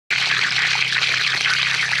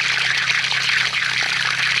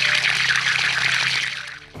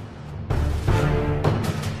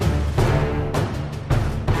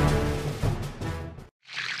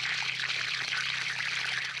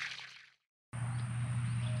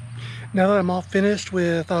Now that I'm all finished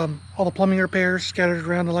with all the plumbing repairs scattered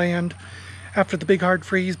around the land after the big hard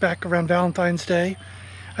freeze back around Valentine's Day,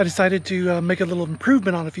 I decided to make a little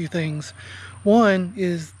improvement on a few things. One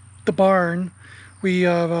is the barn. We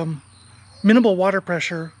have minimal water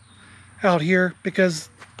pressure out here because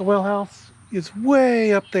the well house is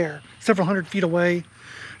way up there, several hundred feet away.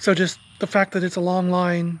 So just the fact that it's a long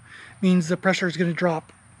line means the pressure is going to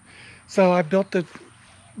drop. So I built the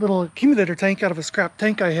little accumulator tank out of a scrap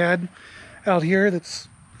tank I had out here that's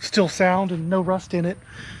still sound and no rust in it,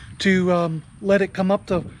 to let it come up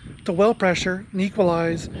to well pressure and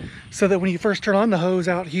equalize, so that when you first turn on the hose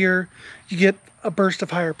out here you get a burst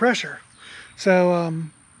of higher pressure. So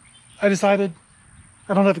I decided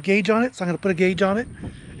I don't have a gauge on it, so I'm going to put a gauge on it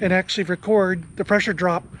and actually record the pressure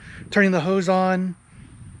drop, turning the hose on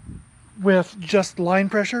with just line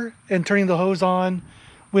pressure and turning the hose on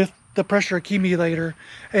with the pressure accumulator,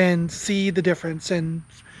 and see the difference and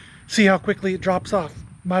see how quickly it drops off.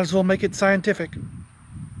 Might as well make it scientific.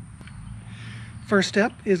 First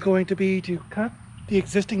step is going to be to cut the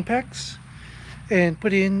existing PEX and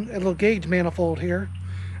put in a little gauge manifold here.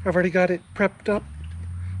 I've already got it prepped up,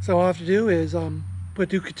 so all I have to do is put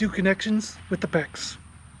two connections with the PEX.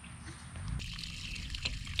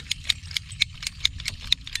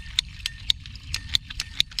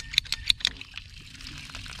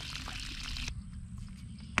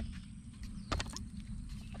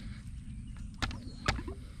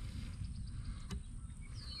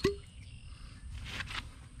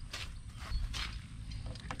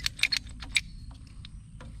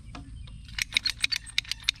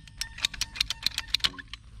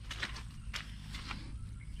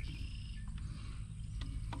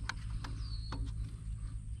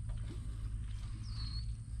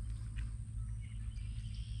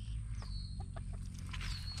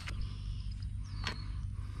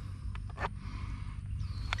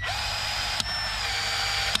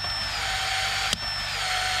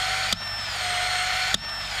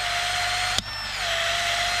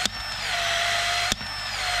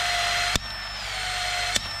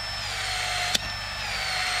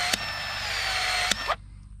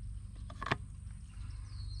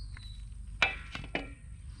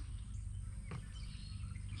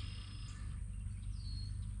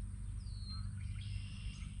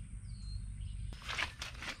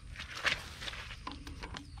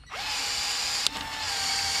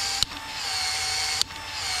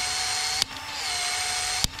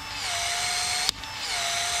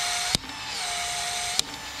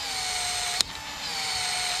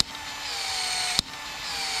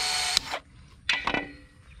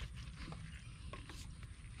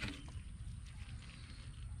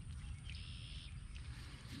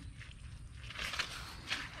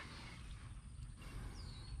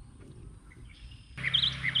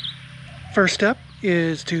 First step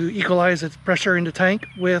is to equalize its pressure in the tank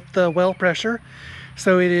with the well pressure.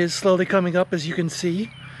 So it is slowly coming up, as you can see.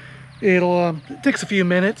 It takes a few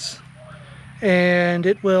minutes and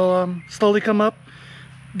it will slowly come up.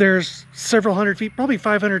 There's several hundred feet, probably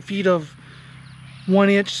 500 feet of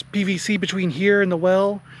 1-inch PVC between here and the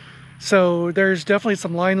well. So there's definitely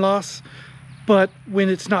some line loss, but when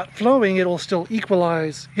it's not flowing, it will still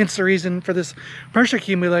equalize. Hence the reason for this pressure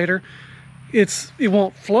accumulator. It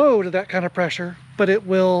won't flow to that kind of pressure, but it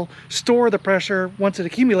will store the pressure once it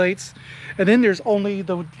accumulates. And then there's only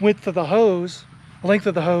the width of the hose, the length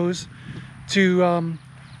of the hose, to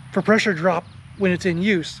for pressure drop when it's in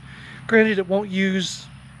use. Granted, it won't use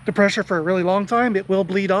the pressure for a really long time. It will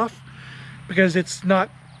bleed off because it's not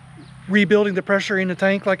rebuilding the pressure in the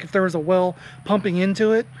tank like if there was a well pumping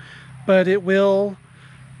into it. But it will,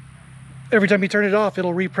 every time you turn it off,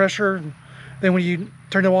 it'll repressure. And then when you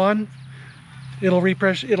turn it on, it'll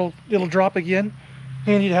repressure, it'll drop again.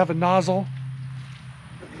 Handy to have a nozzle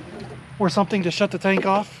or something to shut the tank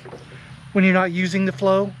off when you're not using the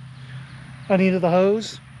flow on the end of the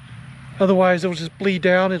hose. Otherwise it'll just bleed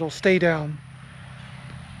down, it'll stay down.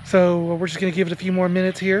 So we're just going to give it a few more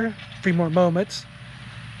minutes here, a few more moments.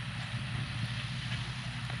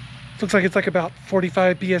 Looks like it's like about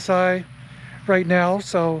 45 psi right now,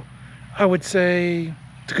 so I would say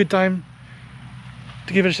it's a good time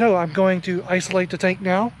to give it a show. I'm going to isolate the tank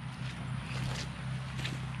now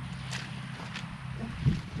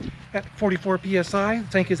at 44 psi. The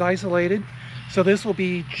tank is isolated, so this will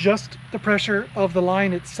be just the pressure of the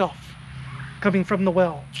line itself coming from the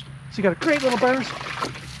well. So you got a great little burst,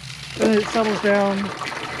 then it settles down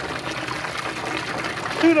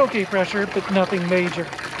to an okay pressure, but nothing major.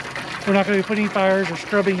 We're not going to be putting fires or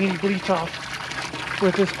scrubbing any bleach off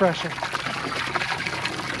with this pressure.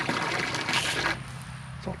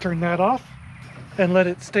 So I'll turn that off and let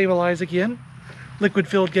it stabilize again. liquid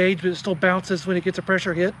filled gauge, but it still bounces when it gets a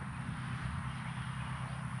pressure hit.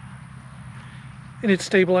 And it's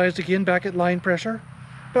stabilized again back at line pressure,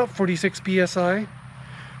 about 46 psi.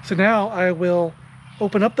 So now I will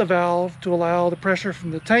open up the valve to allow the pressure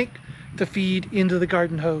from the tank to feed into the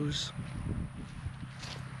garden hose.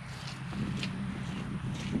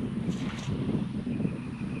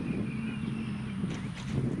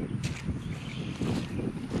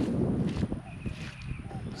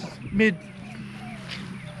 Mid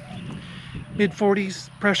 40s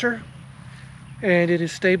pressure, and it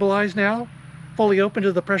is stabilized now, fully open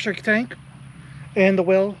to the pressure tank and the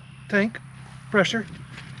well tank pressure.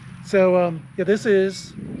 So yeah, this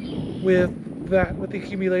is with the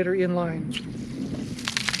accumulator in line.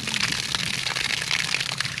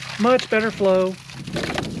 Much better flow,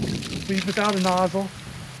 leaves without a nozzle,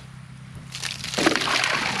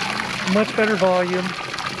 much better volume.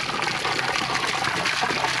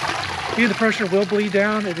 See, the pressure will bleed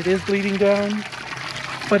down, and it is bleeding down,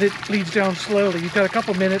 but it bleeds down slowly. You've got a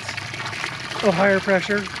couple minutes of higher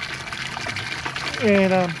pressure,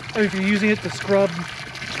 and if you're using it to scrub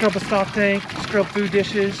a stock tank, scrub food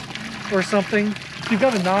dishes or something, if you've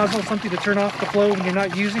got a nozzle, something to turn off the flow when you're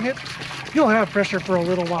not using it, you'll have pressure for a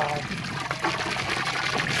little while.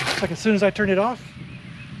 Like as soon as I turn it off,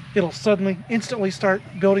 it'll instantly start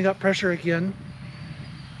building up pressure again.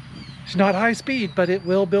 It's not high speed, but it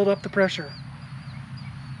will build up the pressure.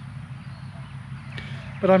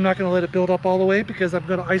 But I'm not going to let it build up all the way because I'm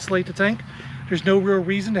going to isolate the tank. There's no real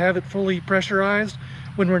reason to have it fully pressurized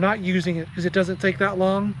when we're not using it, because it doesn't take that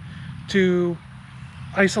long to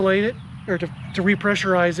isolate it or to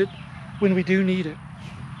repressurize it when we do need it.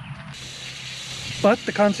 But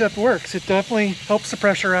the concept works. It definitely helps the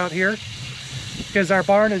pressure out here because our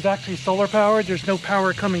barn is actually solar powered. There's no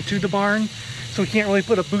power coming to the barn, so we can't really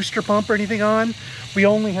put a booster pump or anything on. We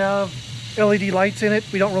only have LED lights in it.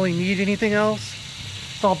 We don't really need anything else.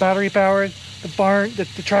 It's all battery powered. The barn, the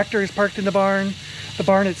tractor is parked in the barn. The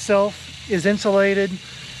barn itself is insulated.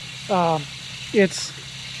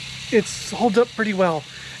 It's holds up pretty well.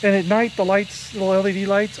 And at night, the lights, the LED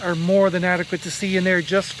lights, are more than adequate to see in there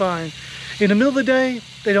just fine. In the middle of the day,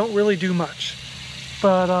 they don't really do much.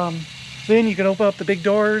 But then you can open up the big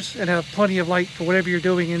doors and have plenty of light for whatever you're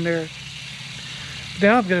doing in there.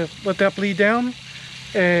 Now I'm gonna let that bleed down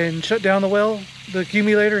and shut down the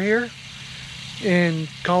accumulator here, and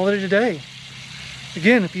call it a day.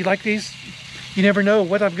 Again, if you like these, you never know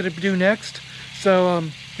what I'm gonna do next. So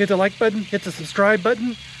hit the like button, hit the subscribe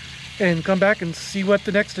button, and come back and see what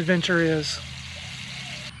the next adventure is.